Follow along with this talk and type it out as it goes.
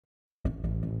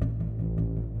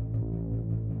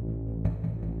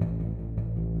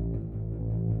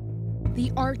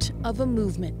the art of a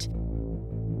movement.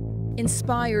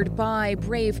 Inspired by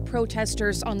brave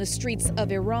protesters on the streets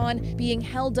of Iran being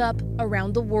held up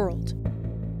around the world.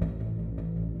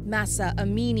 Mahsa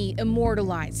Amini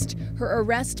immortalized her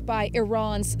arrest by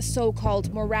Iran's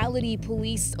so-called morality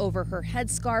police over her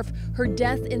headscarf, her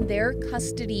death in their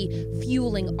custody,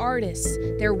 fueling artists,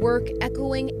 their work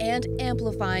echoing and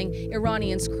amplifying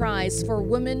Iranians' cries for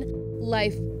women,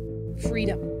 life,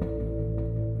 freedom.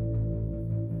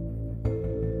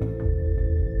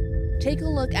 Take a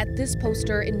look at this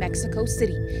poster in Mexico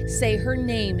City. Say her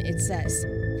name, it says.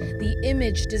 The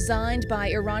image designed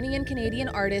by Iranian-Canadian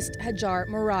artist Hajar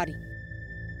Moradi.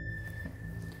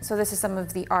 So this is some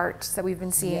of the art that we've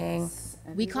been seeing. Yes.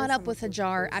 We caught up with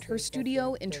Hajar at her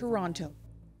studio in Toronto.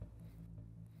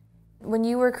 When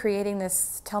you were creating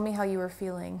this, tell me how you were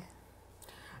feeling.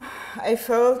 I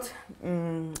felt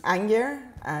anger,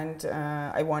 and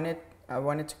I wanted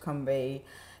to convey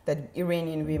that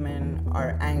Iranian women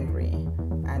are angry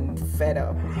and fed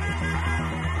up.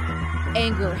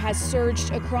 Anger has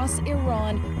surged across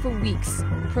Iran for weeks.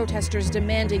 Protesters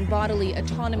demanding bodily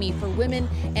autonomy for women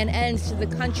and end to the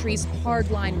country's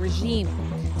hardline regime.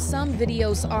 Some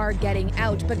videos are getting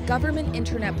out, but government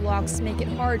internet blocks make it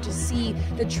hard to see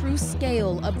the true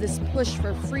scale of this push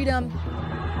for freedom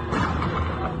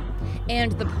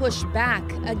and the push back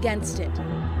against it.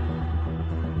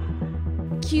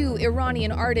 Cue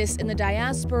Iranian artists in the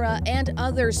diaspora and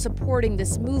others supporting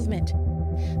this movement.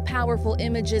 Powerful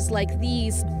images like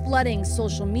these flooding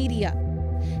social media.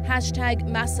 Hashtag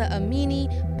Mahsa Amini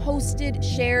posted,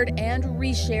 shared, and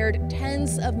reshared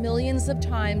tens of millions of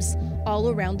times all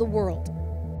around the world.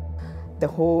 The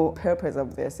whole purpose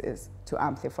of this is to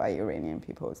amplify Iranian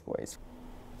people's voice.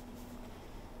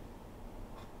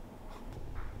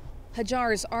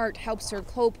 Hajar's art helps her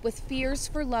cope with fears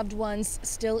for loved ones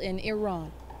still in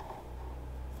Iran.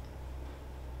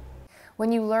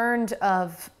 When you learned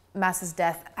of Mahsa's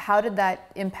death, how did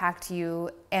that impact you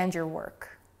and your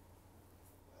work?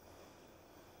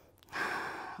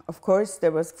 Of course,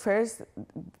 there's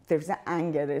an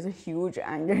anger, there's a huge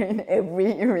anger in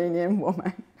every Iranian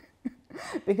woman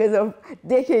because of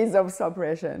decades of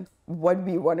suppression. What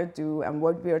we want to do and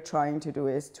what we are trying to do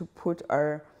is to put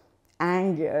our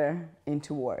anger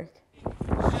into work.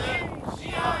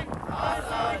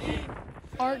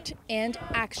 Art and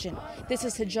action. This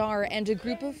is Hajar and a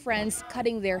group of friends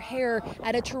cutting their hair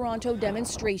at a Toronto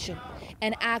demonstration.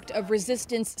 An act of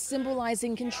resistance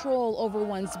symbolizing control over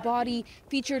one's body,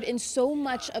 featured in so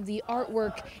much of the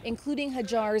artwork, including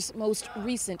Hajar's most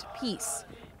recent piece.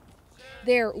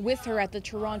 There with her at the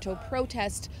Toronto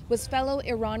protest was fellow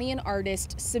Iranian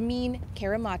artist Samin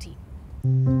Karamati.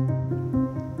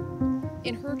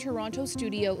 In her Toronto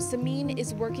studio, Samin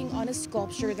is working on a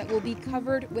sculpture that will be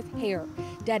covered with hair,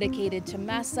 dedicated to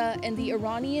Mahsa and the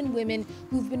Iranian women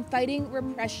who've been fighting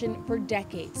repression for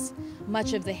decades.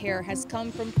 Much of the hair has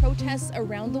come from protests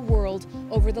around the world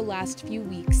over the last few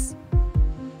weeks.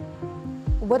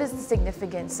 What is the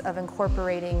significance of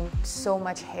incorporating so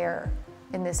much hair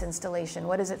in this installation?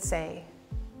 What does it say?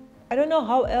 I don't know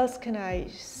how else can I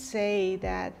say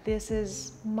that this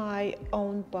is my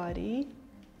own body.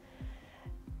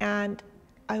 And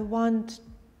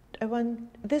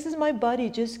this is my body,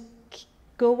 just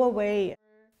go away.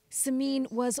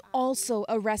 Samin was also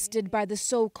arrested by the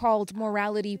so-called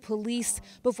morality police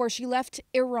before she left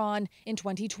Iran in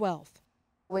 2012.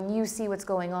 When you see what's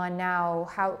going on now,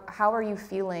 how are you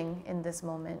feeling in this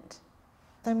moment?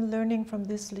 I'm learning from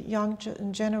this young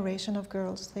generation of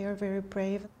girls. They are very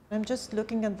brave. I'm just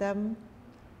looking at them,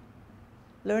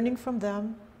 learning from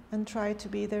them, and try to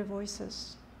be their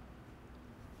voices.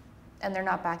 And they're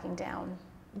not backing down.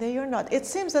 They are not. It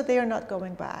seems that they are not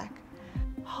going back.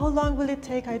 How long will it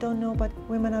take? I don't know, but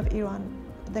women of Iran,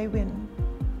 they win.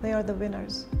 They are the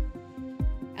winners.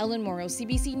 Ellen Morrow,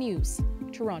 CBC News,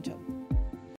 Toronto.